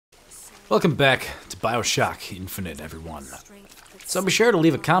Welcome back to Bioshock Infinite, everyone. So be sure to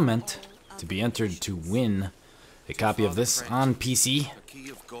leave a comment to be entered to win a copy of this on PC,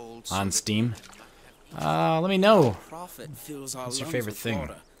 on Steam. Let me know. What's your favorite thing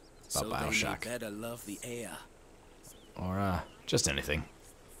about Bioshock? Or, just anything.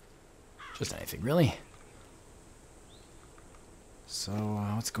 Just anything, really. So,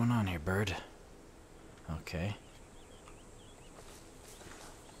 what's going on here, bird? Okay.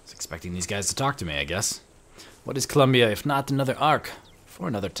 I was expecting these guys to talk to me, I guess. What is Columbia if not another arc for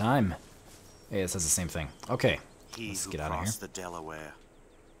another time? Hey, it says the same thing. Okay, let's get out of here. The Delaware,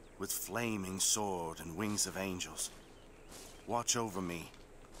 with flaming sword and wings of angels, watch over me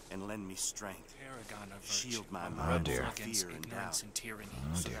and lend me strength. Shield my mind from fear and doubt. Oh dear.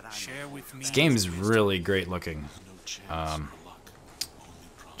 This game is really great looking.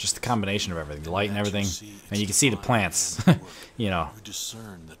 Just the combination of everything, the light and everything, and you can see the plants. You know,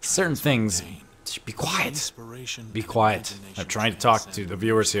 certain things. Be quiet. Be quiet. I'm trying to talk to the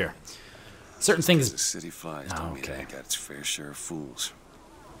viewers here. Certain things. Oh, okay. Got its fair share of fools.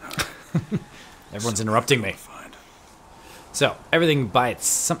 Everyone's interrupting me. So everything by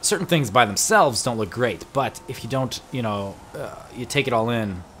certain things by themselves don't look great, but if you don't, you know, you take it all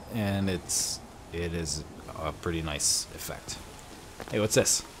in, and it is a pretty nice effect. Hey, what's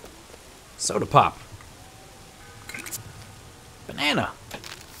this? Soda pop. Banana.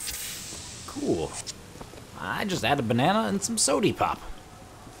 Cool. I just added banana and some soda pop.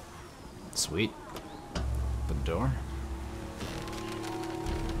 Sweet. Open the door.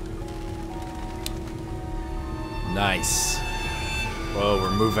 Nice. Whoa, we're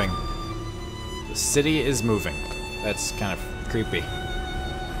moving. The city is moving. That's kind of creepy.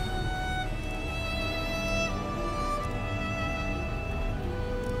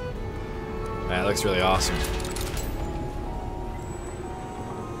 That looks really awesome.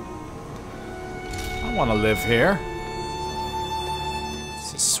 I want to live here.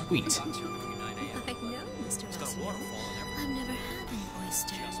 This is sweet. I know, Mr. Rossignol. I've never had an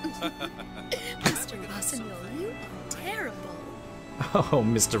oyster. Mr. Rossignol, you are terrible. Oh,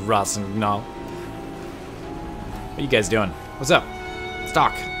 Mr. Rossignol. What are you guys doing? What's up? Let's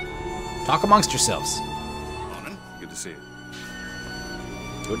talk. Talk amongst yourselves. Morning. Good to see you.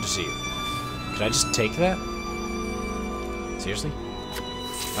 Good to see you. Could I just take that? Seriously?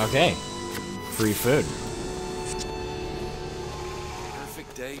 Okay. Free food.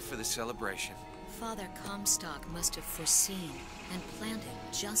 Perfect day for the celebration. Father Comstock must have foreseen and planned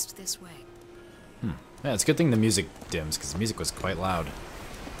it just this way. Yeah, it's a good thing the music dims, because the music was quite loud.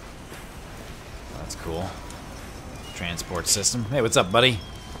 That's cool. Transport system. Hey, what's up, buddy?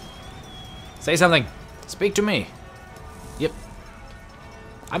 Say something. Speak to me. Yep.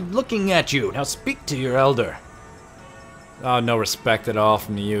 I'm looking at you. Now speak to your elder. Oh, no respect at all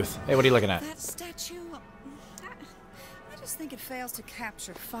from the youth. Hey, what are you looking at? That statue, I just think it fails to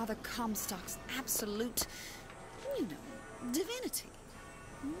capture Father Comstock's absolute, you know, divinity.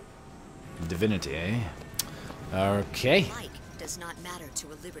 Divinity, eh? Okay. Like does not matter to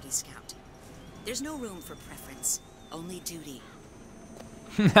a Liberty Scout. There's no room for preference, only duty.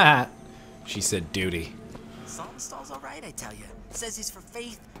 She said duty. Saltonstall's all right, I tell you. Says he's for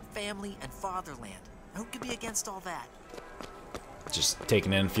faith, family, and fatherland. Who could be against all that? Just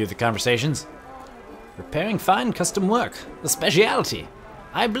taking in a few of the conversations. Repairing fine custom work. A speciality.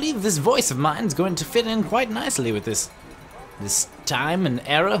 I believe this voice of mine is going to fit in quite nicely with this time and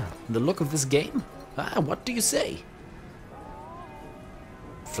era, the look of this game. What do you say?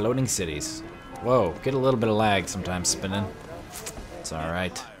 Floating cities. Whoa, get a little bit of lag sometimes spinning. It's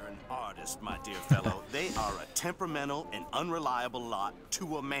alright. Artist, my dear fellow. They are a temperamental and unreliable lot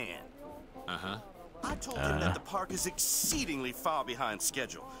to a man. I told him that the park is exceedingly far behind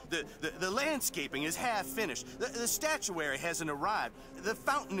schedule. The landscaping is half finished. The statuary hasn't arrived. The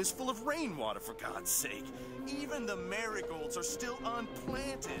fountain is full of rainwater, for God's sake. Even the marigolds are still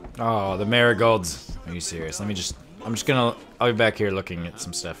unplanted. Oh, the marigolds. Are you serious? I'm just gonna, I'll be back here looking at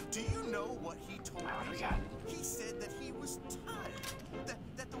some stuff. Do you know what he told me? What do we got? He said that he was tired.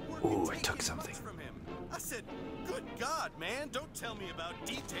 That the work Ooh, had I took taken something. much from him. I said, good God, man, don't tell me about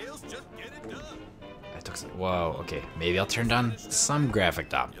details, just get it done. I took some. Whoa. Okay. Maybe I'll turn on some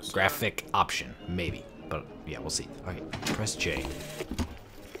graphic option. Maybe. But yeah, we'll see. Okay. Press J.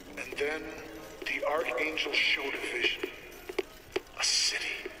 And then the Archangel showed a vision. A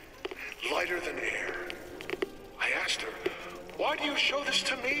city, lighter than air. I asked her, why do you show this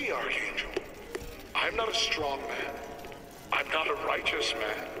to me, Archangel? I'm not a strong man. I'm not a righteous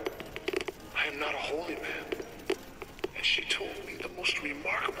man. I am not a holy man. And she told me the most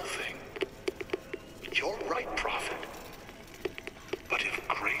remarkable thing. You're right, Prophet. But if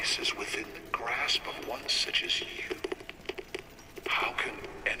grace is within the grasp of one such as you, how can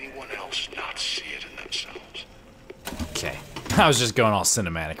anyone else not see it in themselves? Okay. I was just going all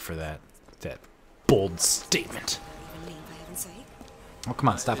cinematic for that bold statement. Oh, come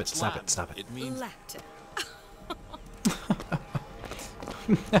on, stop it, stop it, stop it. It means Laughter.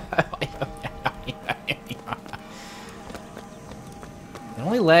 It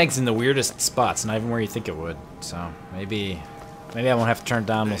only lags in the weirdest spots, not even where you think it would. So maybe I won't have to turn it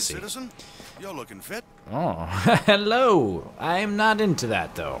down. We'll see. Citizen, you're looking fit. Oh, hello. I'm not into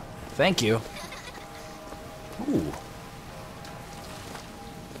that though. Thank you. Ooh.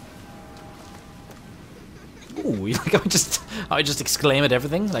 Ooh, you like I just exclaim at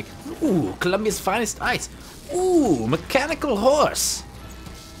everything like, ooh, Columbia's finest ice. Ooh, mechanical horse.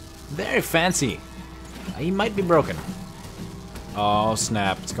 Very fancy. He might be broken. Oh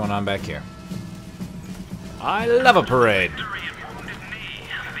snap! What's going on back here? I love a parade.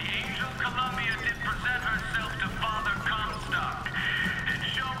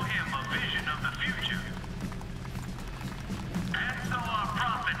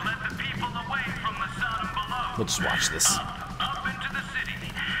 We'll just watch this. Up into the city,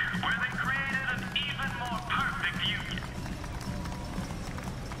 where they created an even more perfect union.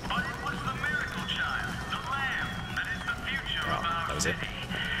 But it was the miracle child, the lamb, that is the future of our That was it. city.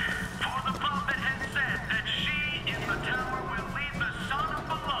 For the prophet had said that she in the tower will lead the son of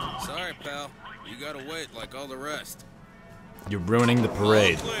below. sorry, pal. You gotta wait like all the rest. You're ruining the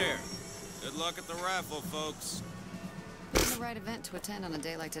parade. All clear. Good luck at the raffle, folks. The right event to attend on a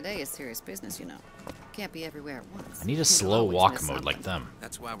day like today is serious business, you know. Can't be everywhere at once. I need a You'll slow always walk miss mode something. like them.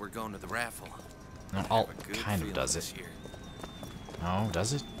 That's why we're going to the raffle. No, Have Alt a good kind of feeling does this it. year. Oh,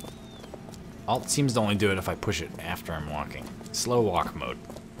 does it? Alt seems to only do it if I push it after I'm walking. Slow walk mode.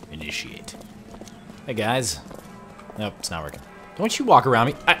 Initiate. Hey guys. Nope, it's not working. Don't you walk around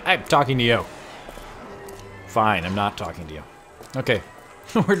me. I'm talking to you. Fine, I'm not talking to you. Okay.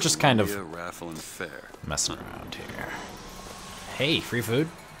 We're just kind of Raffle and fair. messing around here. Hey, free food.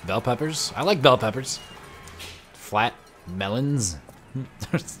 Bell peppers. I like bell peppers. Flat melons.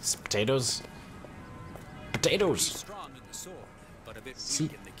 Potatoes. Potatoes. Strong in the sword, but a bit See?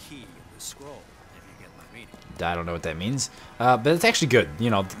 weak in the key of the scroll, if you get my meaning. I don't know what that means. But it's actually good. You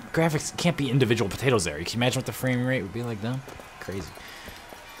know, the graphics can't be individual potatoes there. You can imagine what the frame rate would be like then? Crazy.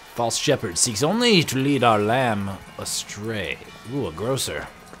 False shepherd seeks only to lead our lamb astray. Ooh, a grocer.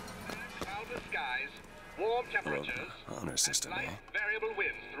 Cloudless skies, warm temperatures, Honor system, light eh? variable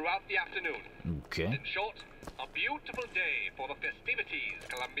winds throughout the afternoon. Okay, In short, a beautiful day for the festivities,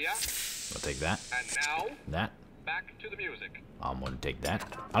 Columbia. I'll take that. And now, That. back to the music. I'm gonna take that.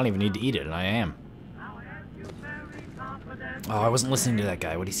 I don't even need to eat it, and I am. Oh, I wasn't listening to that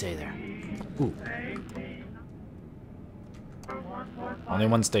guy. What'd he say there? Ooh. Only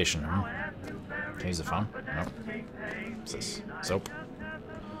one station. Hmm? Can I use the phone? Nope. What's this? Soap?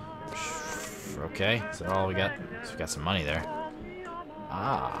 Okay, is that all we got? So we got some money there.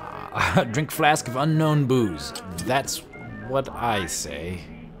 Ah, drink flask of unknown booze. That's what I say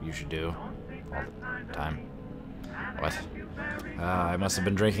you should do all the time. What? I must have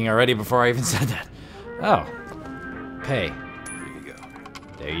been drinking already before I even said that. Oh. Pay. Here you go.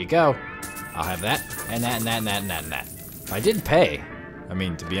 There you go. I'll have that, and that, and that, and that, and that, and that. I did pay. I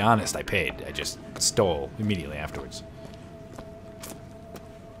mean, to be honest, I paid. I just stole immediately afterwards.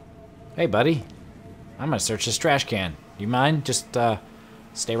 Hey, buddy. I'm gonna search this trash can. Do you mind? Just,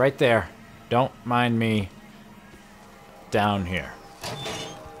 stay right there. Don't mind me down here.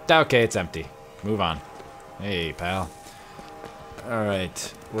 Okay, it's empty. Move on. Hey, pal.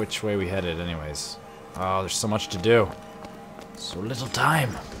 Alright. Which way we headed, anyways? Oh, there's so much to do. So little time.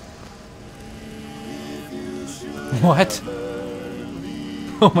 What?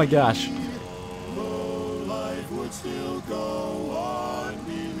 Oh my gosh.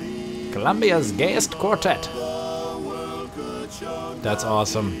 Columbia's gayest quartet. That's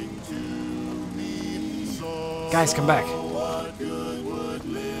awesome. Guys, come back.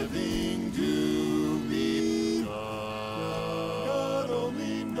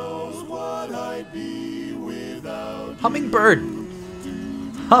 Hummingbird!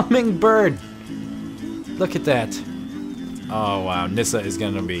 Hummingbird! Look at that. Oh wow, Nissa is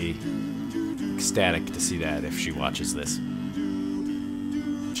gonna be ecstatic to see that if she watches this.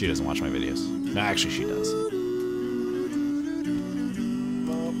 She doesn't watch my videos. No, actually she does.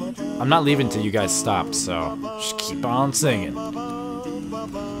 I'm not leaving till you guys stop, so just keep on singing.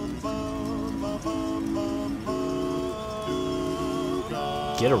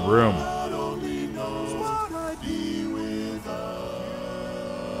 Get a room.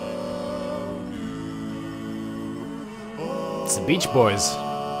 It's the Beach Boys.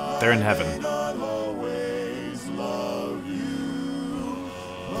 they're in heaven.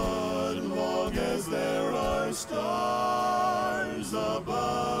 Stars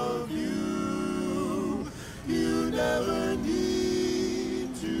above you, you never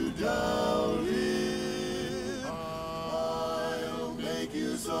need to doubt it. I'll make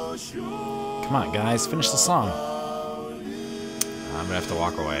you so sure. Come on, guys, finish the song. I'm gonna have to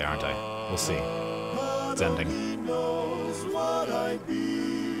walk away, aren't I? We'll see. It's ending. Knows what I'd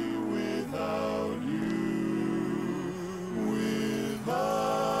be without you.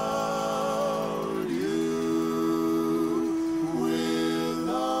 Without you.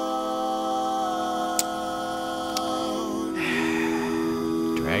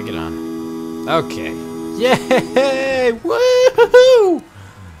 Drag it on. Okay. Yay! Woohoo!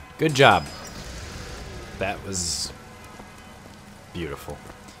 Good job. That was beautiful.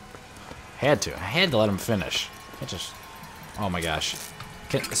 I had to let him finish. I just... Oh my gosh.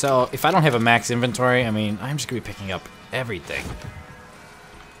 So, if I don't have a max inventory, I mean, I'm just gonna be picking up everything.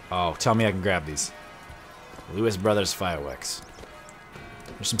 Oh, tell me I can grab these. Lewis Brothers fireworks.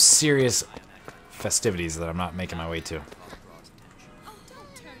 There's some serious festivities that I'm not making my way to.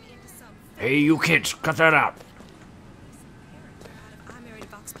 Hey, you kids, cut that out! I married a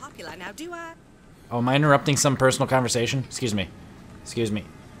Vox Populi now, do I? Oh, am I interrupting some personal conversation? Excuse me. Excuse me.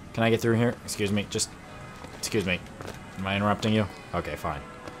 Can I get through here? Excuse me. Just... Excuse me. Am I interrupting you? Okay, fine.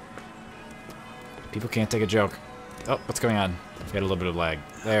 People can't take a joke. Oh, what's going on? We had a little bit of lag.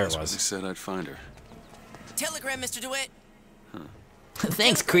 There it was. They said I'd find her. Telegram, Mr. DeWitt.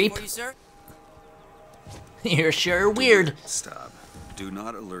 Thanks, creep. For you, sir. You're sure weird. Stop. Do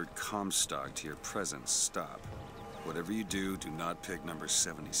not alert Comstock to your presence. Stop. Whatever you do, do not pick number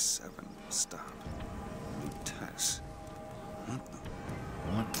 77. Stop. Leave Tess.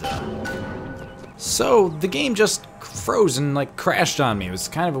 What the? So the game just froze and like crashed on me. It was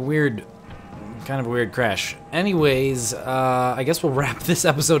kind of a weird crash. Anyways, I guess we'll wrap this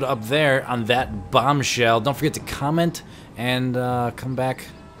episode up there on that bombshell. Don't forget to comment and come back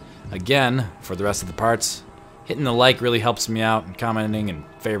again for the rest of the parts. Hitting the like really helps me out, and commenting and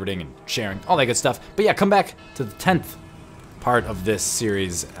favoriting and sharing, all that good stuff. But yeah, come back to the 10th part of this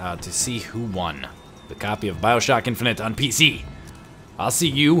series to see who won the copy of Bioshock Infinite on PC. I'll see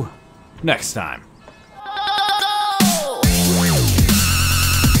you next time.